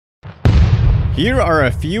Here are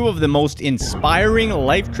a few of the most inspiring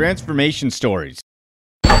life transformation stories.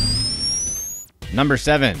 Number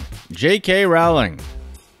 7. J.K. Rowling.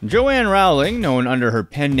 Joanne Rowling, known under her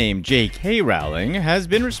pen name J.K. Rowling, has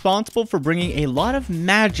been responsible for bringing a lot of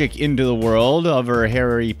magic into the world of her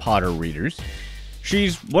Harry Potter readers.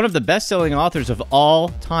 She's one of the best-selling authors of all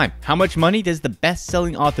time. How much money does the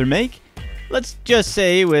best-selling author make? Let's just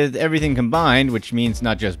say with everything combined, which means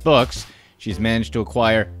not just books, she's managed to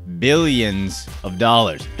acquire billions of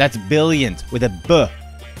dollars. That's billions with a B.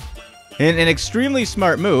 In an extremely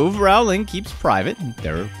smart move, Rowling keeps private.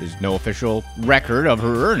 There is no official record of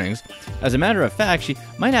her earnings. As a matter of fact, she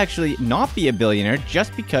might actually not be a billionaire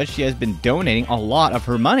just because she has been donating a lot of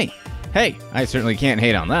her money. Hey, I certainly can't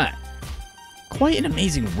hate on that. Quite an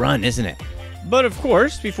amazing run, isn't it? But of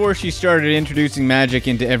course, before she started introducing magic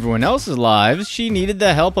into everyone else's lives, she needed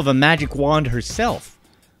the help of a magic wand herself.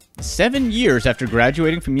 7 years after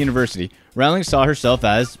graduating from university, Rowling saw herself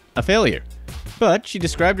as a failure. But she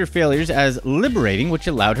described her failures as liberating, which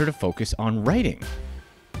allowed her to focus on writing.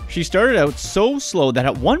 She started out so slow that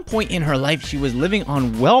at one point in her life, she was living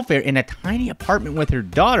on welfare in a tiny apartment with her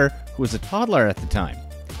daughter, who was a toddler at the time.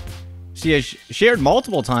 She has shared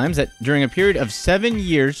multiple times that during a period of 7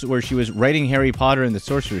 years where she was writing Harry Potter and the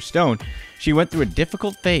Sorcerer's Stone, she went through a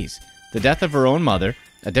difficult phase, the death of her own mother,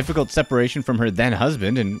 a difficult separation from her then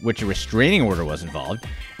husband in which a restraining order was involved,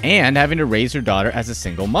 and having to raise her daughter as a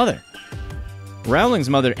single mother. Rowling's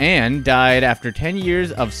mother, Anne, died after 10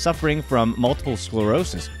 years of suffering from multiple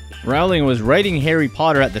sclerosis. Rowling was writing Harry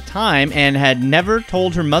Potter at the time and had never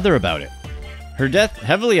told her mother about it. Her death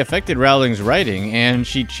heavily affected Rowling's writing, and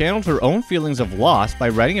she channeled her own feelings of loss by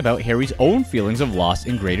writing about Harry's own feelings of loss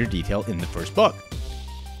in greater detail in the first book.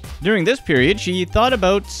 During this period, she thought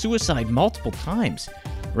about suicide multiple times.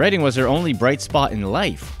 Writing was her only bright spot in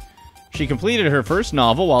life. She completed her first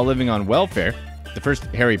novel while living on welfare. The first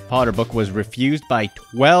Harry Potter book was refused by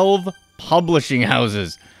 12 publishing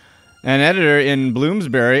houses. An editor in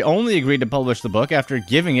Bloomsbury only agreed to publish the book after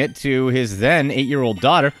giving it to his then 8-year-old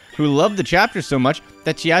daughter, who loved the chapters so much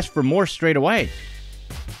that she asked for more straight away.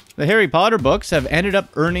 The Harry Potter books have ended up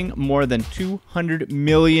earning more than £200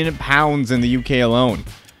 million in the UK alone.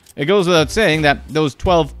 It goes without saying that those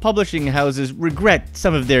 12 publishing houses regret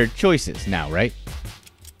some of their choices now, right?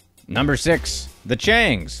 Number 6. The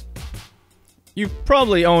Changs. You've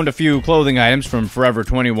probably owned a few clothing items from Forever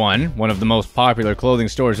 21, one of the most popular clothing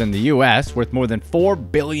stores in the US, worth more than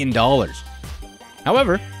 $4 billion.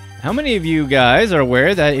 However, how many of you guys are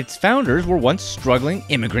aware that its founders were once struggling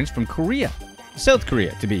immigrants from Korea? South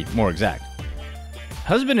Korea, to be more exact.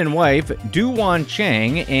 Husband and wife Do-won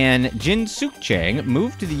Chang and Jin Suk Chang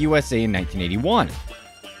moved to the USA in 1981.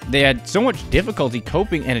 They had so much difficulty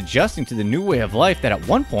coping and adjusting to the new way of life that at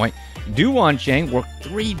one point, Do-won Chang worked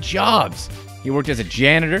 3 jobs. He worked as a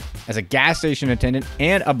janitor, as a gas station attendant,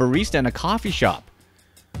 and a barista in a coffee shop.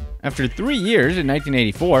 After 3 years, in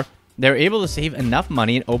 1984, they were able to save enough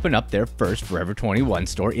money and open up their first Forever 21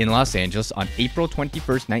 store in Los Angeles on April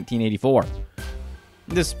 21st, 1984.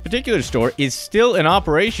 This particular store is still in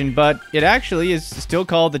operation, but it actually is still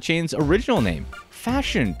called the chain's original name,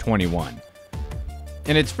 Fashion 21.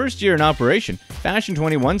 In its first year in operation, Fashion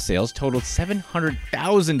 21 sales totaled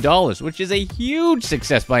 $700,000, which is a huge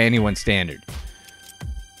success by anyone's standard.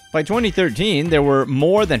 By 2013, there were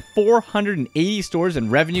more than 480 stores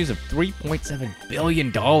and revenues of $3.7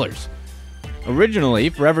 billion. Originally,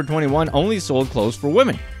 Forever 21 only sold clothes for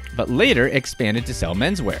women, but later expanded to sell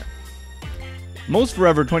menswear. Most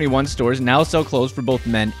Forever 21 stores now sell clothes for both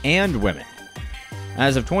men and women.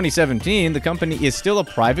 As of 2017, the company is still a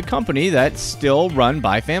private company that's still run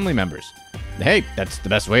by family members. Hey, that's the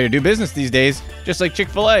best way to do business these days, just like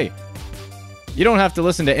Chick-fil-A. You don't have to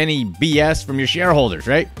listen to any BS from your shareholders,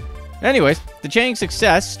 right? Anyways, the Chang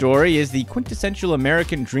success story is the quintessential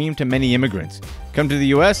American dream to many immigrants. Come to the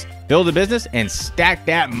US, build a business, and stack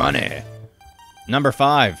that money. Number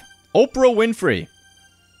 5. Oprah Winfrey.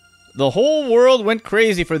 The whole world went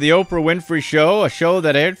crazy for the Oprah Winfrey Show, a show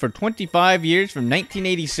that aired for 25 years from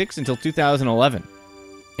 1986 until 2011.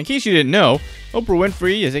 In case you didn't know, Oprah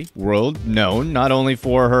Winfrey is a world known not only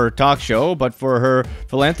for her talk show, but for her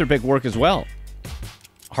philanthropic work as well.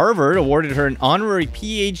 Harvard awarded her an honorary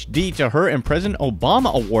PhD to her, and President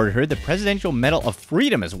Obama awarded her the Presidential Medal of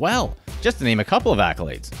Freedom as well, just to name a couple of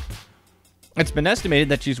accolades. It's been estimated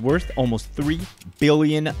that she's worth almost $3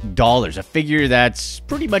 billion, a figure that's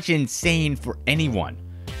pretty much insane for anyone.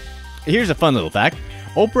 Here's a fun little fact.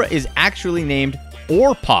 Oprah is actually named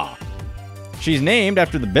Orpah. She's named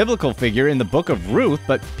after the biblical figure in the Book of Ruth,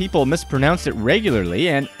 but people mispronounce it regularly,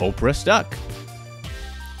 and Oprah stuck.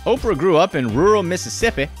 Oprah grew up in rural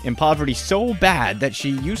Mississippi in poverty so bad that she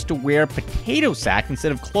used to wear potato sack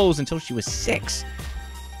instead of clothes until she was 6.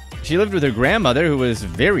 She lived with her grandmother, who was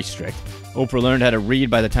very strict. Oprah learned how to read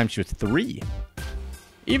by the time she was 3.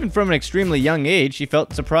 Even from an extremely young age, she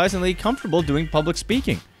felt surprisingly comfortable doing public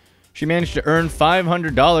speaking. She managed to earn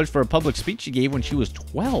 $500 for a public speech she gave when she was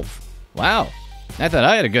 12. Wow, I thought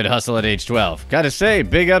I had a good hustle at age 12. Gotta say,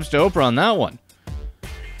 big ups to Oprah on that one.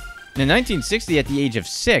 In 1960, at the age of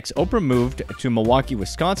 6, Oprah moved to Milwaukee,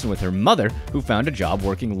 Wisconsin with her mother, who found a job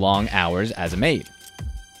working long hours as a maid.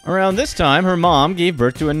 Around this time, her mom gave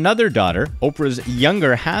birth to another daughter, Oprah's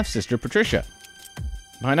younger half-sister, Patricia.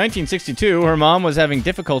 By 1962, her mom was having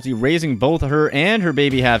difficulty raising both her and her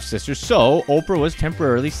baby half-sister, so Oprah was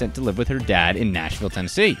temporarily sent to live with her dad in Nashville,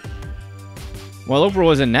 Tennessee. While Oprah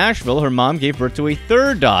was in Nashville, her mom gave birth to a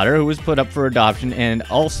third daughter who was put up for adoption and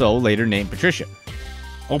also later named Patricia.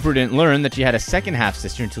 Oprah didn't learn that she had a second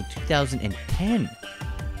half-sister until 2010.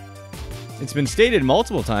 It's been stated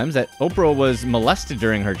multiple times that Oprah was molested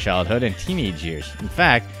during her childhood and teenage years. In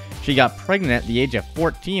fact, she got pregnant at the age of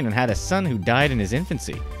 14 and had a son who died in his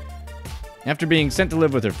infancy. After being sent to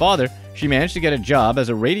live with her father, she managed to get a job as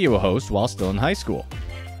a radio host while still in high school.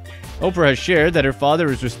 Oprah has shared that her father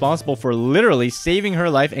is responsible for literally saving her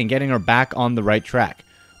life and getting her back on the right track.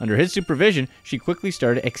 Under his supervision, she quickly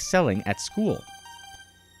started excelling at school.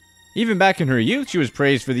 Even back in her youth, she was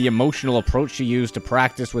praised for the emotional approach she used to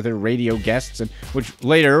practice with her radio guests, and which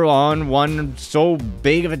later on won so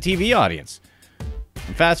big of a TV audience.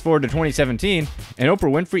 And fast forward to 2017, and Oprah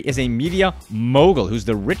Winfrey is a media mogul who's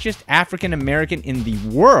the richest African American in the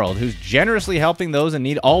world, who's generously helping those in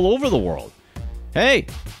need all over the world. Hey,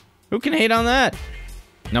 who can hate on that?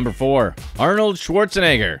 Number 4, Arnold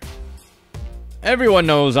Schwarzenegger. Everyone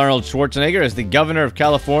knows Arnold Schwarzenegger as the governor of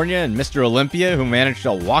California and Mr. Olympia, who managed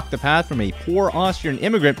to walk the path from a poor Austrian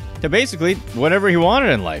immigrant to basically whatever he wanted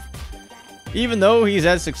in life. Even though he's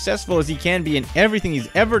as successful as he can be in everything he's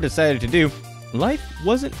ever decided to do, life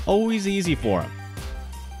wasn't always easy for him.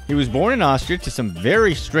 He was born in Austria to some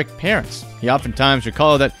very strict parents. He oftentimes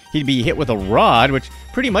recalled that he'd be hit with a rod, which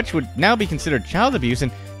pretty much would now be considered child abuse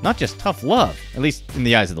and not just tough love, at least in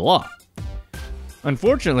the eyes of the law.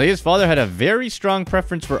 Unfortunately, his father had a very strong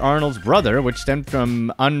preference for Arnold's brother, which stemmed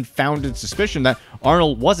from unfounded suspicion that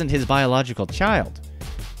Arnold wasn't his biological child.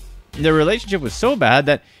 Their relationship was so bad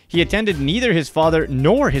that he attended neither his father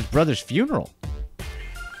nor his brother's funeral.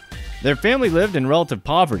 Their family lived in relative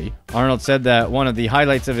poverty. Arnold said that one of the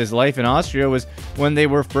highlights of his life in Austria was when they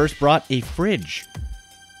were first brought a fridge.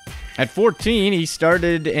 At 14, he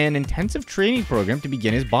started an intensive training program to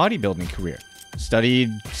begin his bodybuilding career. Studied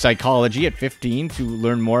psychology at 15 to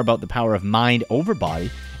learn more about the power of mind over body,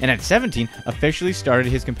 and at 17 officially started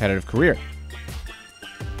his competitive career.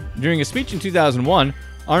 During a speech in 2001,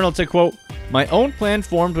 Arnold said, quote, "My own plan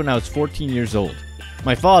formed when I was 14 years old.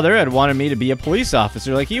 My father had wanted me to be a police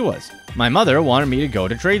officer like he was. My mother wanted me to go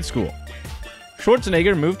to trade school."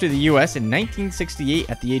 Schwarzenegger moved to the US in 1968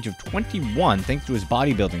 at the age of 21 thanks to his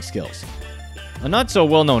bodybuilding skills. A not so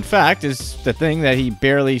well-known fact is the thing that he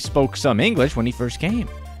barely spoke some English when he first came.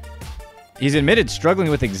 He's admitted struggling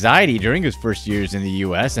with anxiety during his first years in the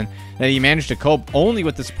US, and that he managed to cope only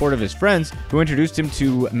with the support of his friends who introduced him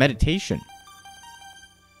to meditation.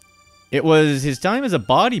 It was his time as a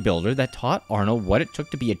bodybuilder that taught Arnold what it took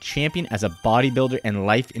to be a champion as a bodybuilder and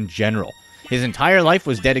life in general. His entire life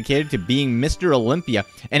was dedicated to being Mr. Olympia,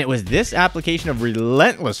 and it was this application of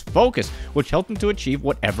relentless focus which helped him to achieve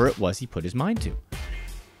whatever it was he put his mind to.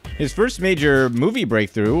 His first major movie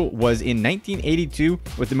breakthrough was in 1982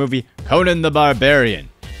 with the movie Conan the Barbarian,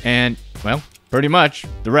 and, well, pretty much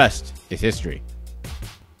the rest is history.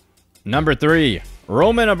 Number 3,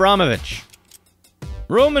 Roman Abramovich.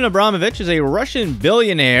 Roman Abramovich is a Russian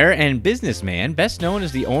billionaire and businessman best known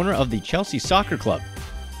as the owner of the Chelsea Soccer Club.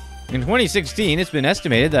 In 2016, it's been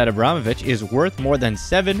estimated that Abramovich is worth more than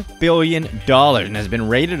 $7 billion and has been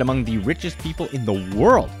rated among the richest people in the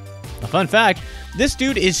world. A fun fact, this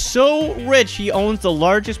dude is so rich he owns the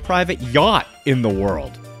largest private yacht in the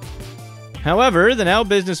world. However, the now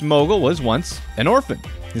business mogul was once an orphan.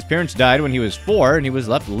 His parents died when he was 4 and he was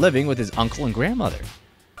left living with his uncle and grandmother.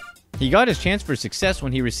 He got his chance for success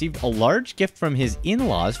when he received a large gift from his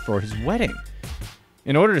in-laws for his wedding.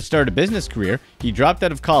 In order to start a business career, he dropped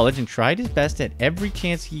out of college and tried his best at every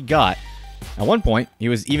chance he got. At one point, he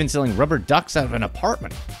was even selling rubber ducks out of an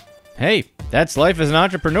apartment. Hey, that's life as an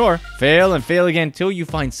entrepreneur. Fail and fail again until you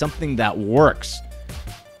find something that works.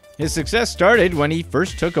 His success started when he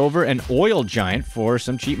first took over an oil giant for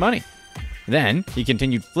some cheap money. Then, he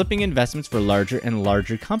continued flipping investments for larger and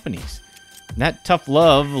larger companies. that tough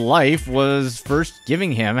love life was first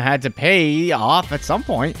giving him had to pay off at some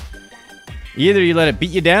point. Either you let it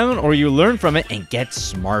beat you down or you learn from it and get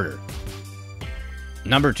smarter.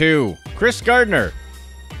 Number 2, Chris Gardner.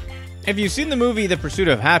 If you've seen the movie The Pursuit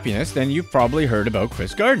of Happiness, then you've probably heard about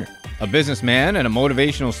Chris Gardner, a businessman and a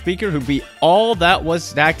motivational speaker who beat all that was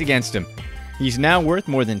stacked against him. He's now worth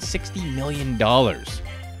more than $60 million.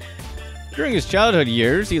 During his childhood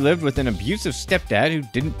years, he lived with an abusive stepdad who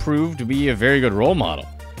didn't prove to be a very good role model.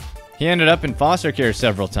 He ended up in foster care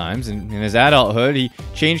several times, and in his adulthood, he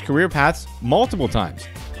changed career paths multiple times.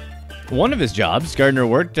 One of his jobs, Gardner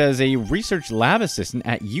worked as a research lab assistant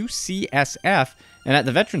at UCSF and at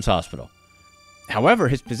the Veterans Hospital. However,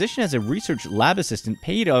 his position as a research lab assistant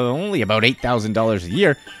paid only about $8,000 a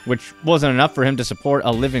year, which wasn't enough for him to support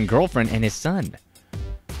a live-in girlfriend and his son.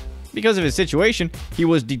 Because of his situation, he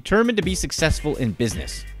was determined to be successful in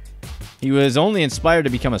business. He was only inspired to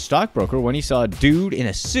become a stockbroker when he saw a dude in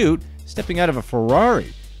a suit stepping out of a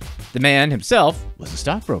Ferrari. The man himself was a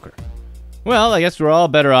stockbroker. Well, I guess we're all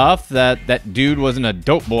better off that dude wasn't a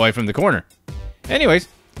dope boy from the corner. Anyways,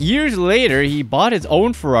 years later, he bought his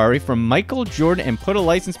own Ferrari from Michael Jordan and put a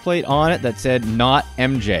license plate on it that said, "Not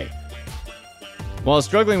MJ." While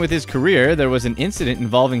struggling with his career, there was an incident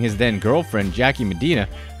involving his then-girlfriend, Jackie Medina,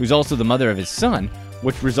 who's also the mother of his son,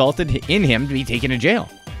 which resulted in him to be taken to jail.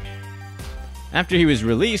 After he was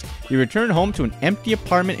released, he returned home to an empty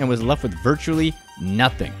apartment and was left with virtually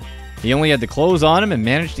nothing. He only had the clothes on him and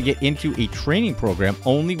managed to get into a training program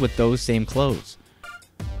only with those same clothes.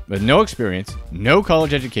 With no experience, no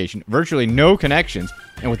college education, virtually no connections,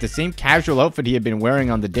 and with the same casual outfit he had been wearing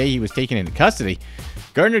on the day he was taken into custody,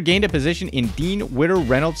 Gardner gained a position in Dean Witter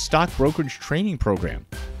Reynolds' stock brokerage training program.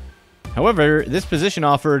 However, this position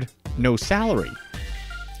offered no salary.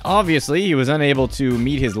 Obviously, he was unable to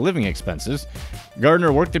meet his living expenses.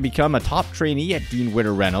 Gardner worked to become a top trainee at Dean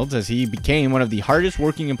Witter Reynolds as he became one of the hardest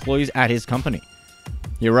working employees at his company.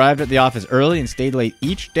 He arrived at the office early and stayed late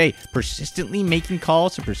each day, persistently making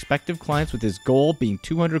calls to prospective clients with his goal being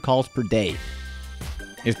 200 calls per day.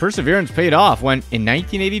 His perseverance paid off when, in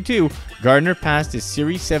 1982, Gardner passed his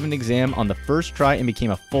Series 7 exam on the first try and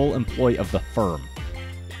became a full employee of the firm.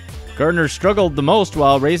 Gardner struggled the most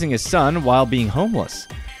while raising his son while being homeless.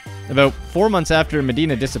 About 4 months after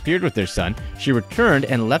Medina disappeared with their son, she returned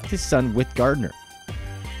and left his son with Gardner.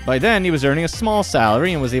 By then, he was earning a small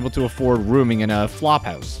salary and was able to afford rooming in a flop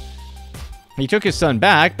house. He took his son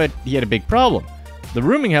back, but he had a big problem. The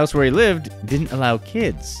rooming house where he lived didn't allow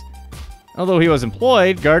kids. Although he was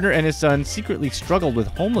employed, Gardner and his son secretly struggled with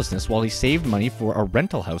homelessness while he saved money for a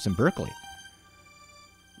rental house in Berkeley.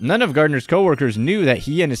 None of Gardner's coworkers knew that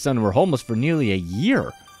he and his son were homeless for nearly a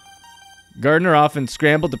year. Gardner often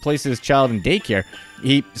scrambled to place his child in daycare.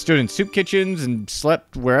 He stood in soup kitchens and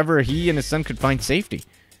slept wherever he and his son could find safety.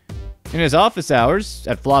 In his office hours,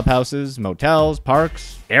 at flop houses, motels,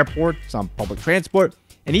 parks, airports, on public transport,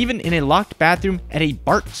 and even in a locked bathroom at a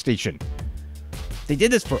BART station. They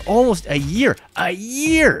did this for almost a year. A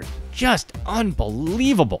year! Just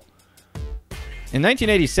unbelievable. In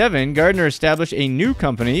 1987, Gardner established a new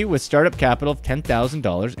company with startup capital of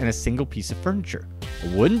 $10,000 and a single piece of furniture, a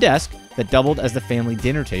wooden desk that doubled as the family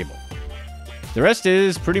dinner table. The rest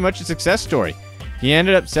is pretty much a success story. He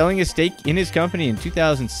ended up selling his stake in his company in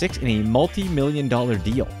 2006 in a multi-million-dollar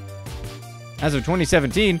deal. As of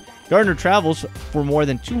 2017, Gardner travels for more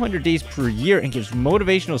than 200 days per year and gives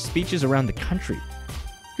motivational speeches around the country.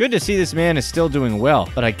 Good to see this man is still doing well,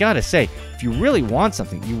 but I gotta say, if you really want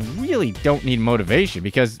something, you really don't need motivation,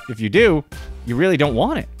 because if you do, you really don't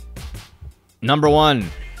want it. Number 1.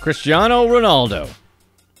 Cristiano Ronaldo.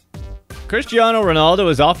 Cristiano Ronaldo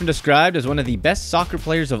is often described as one of the best soccer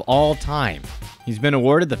players of all time. He's been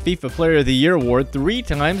awarded the FIFA Player of the Year award 3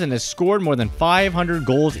 times and has scored more than 500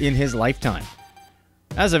 goals in his lifetime.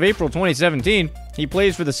 As of April 2017, he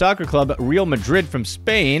plays for the soccer club Real Madrid from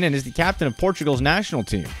Spain and is the captain of Portugal's national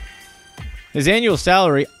team. His annual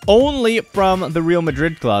salary only from the Real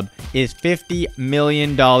Madrid club is $50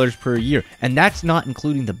 million per year, and that's not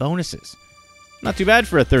including the bonuses. Not too bad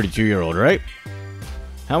for a 32-year-old, right?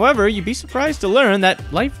 However, you'd be surprised to learn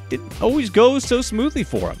that life didn't always go so smoothly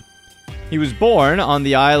for him. He was born on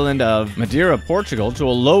the island of Madeira, Portugal, to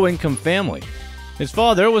a low-income family. His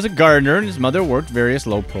father was a gardener and his mother worked various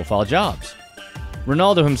low-profile jobs.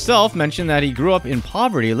 Ronaldo himself mentioned that he grew up in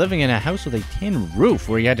poverty, living in a house with a tin roof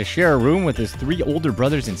where he had to share a room with his 3 older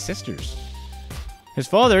brothers and sisters. His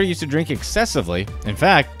father used to drink excessively, in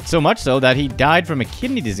fact, so much so that he died from a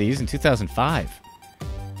kidney disease in 2005.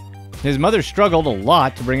 His mother struggled a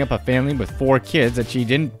lot to bring up a family with 4 kids that she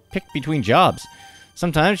didn't pick between jobs.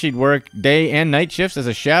 Sometimes she'd work day and night shifts as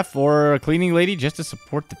a chef or a cleaning lady just to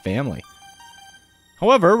support the family.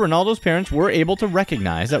 However, Ronaldo's parents were able to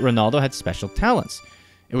recognize that Ronaldo had special talents.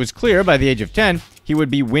 It was clear by the age of 10 he would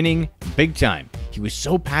be winning big time. He was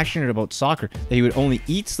so passionate about soccer that he would only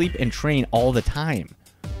eat, sleep, and train all the time.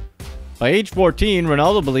 By age 14,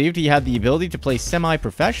 Ronaldo believed he had the ability to play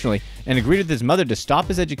semi-professionally and agreed with his mother to stop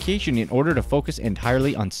his education in order to focus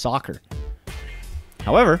entirely on soccer.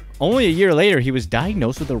 However, only a year later, he was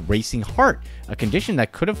diagnosed with a racing heart, a condition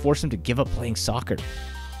that could have forced him to give up playing soccer.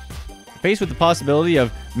 Faced with the possibility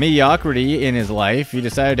of mediocrity in his life, he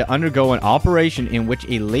decided to undergo an operation in which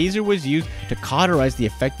a laser was used to cauterize the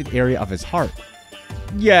affected area of his heart.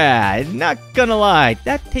 Yeah, not gonna lie,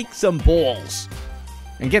 that takes some balls.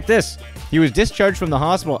 And get this, he was discharged from the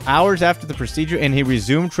hospital hours after the procedure and he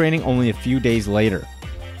resumed training only a few days later.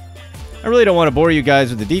 I really don't want to bore you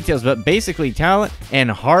guys with the details, but basically talent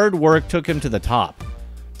and hard work took him to the top.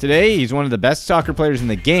 Today, he's one of the best soccer players in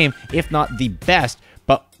the game, if not the best,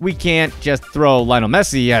 but we can't just throw Lionel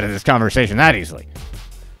Messi out of this conversation that easily.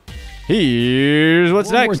 Here's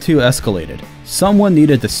what's next. World War II escalated. Someone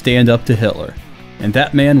needed to stand up to Hitler, and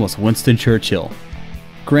that man was Winston Churchill.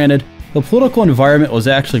 Granted, the political environment was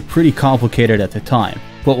actually pretty complicated at the time,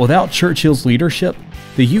 but without Churchill's leadership,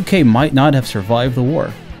 the UK might not have survived the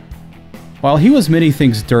war. While he was many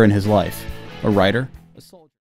things during his life, a writer,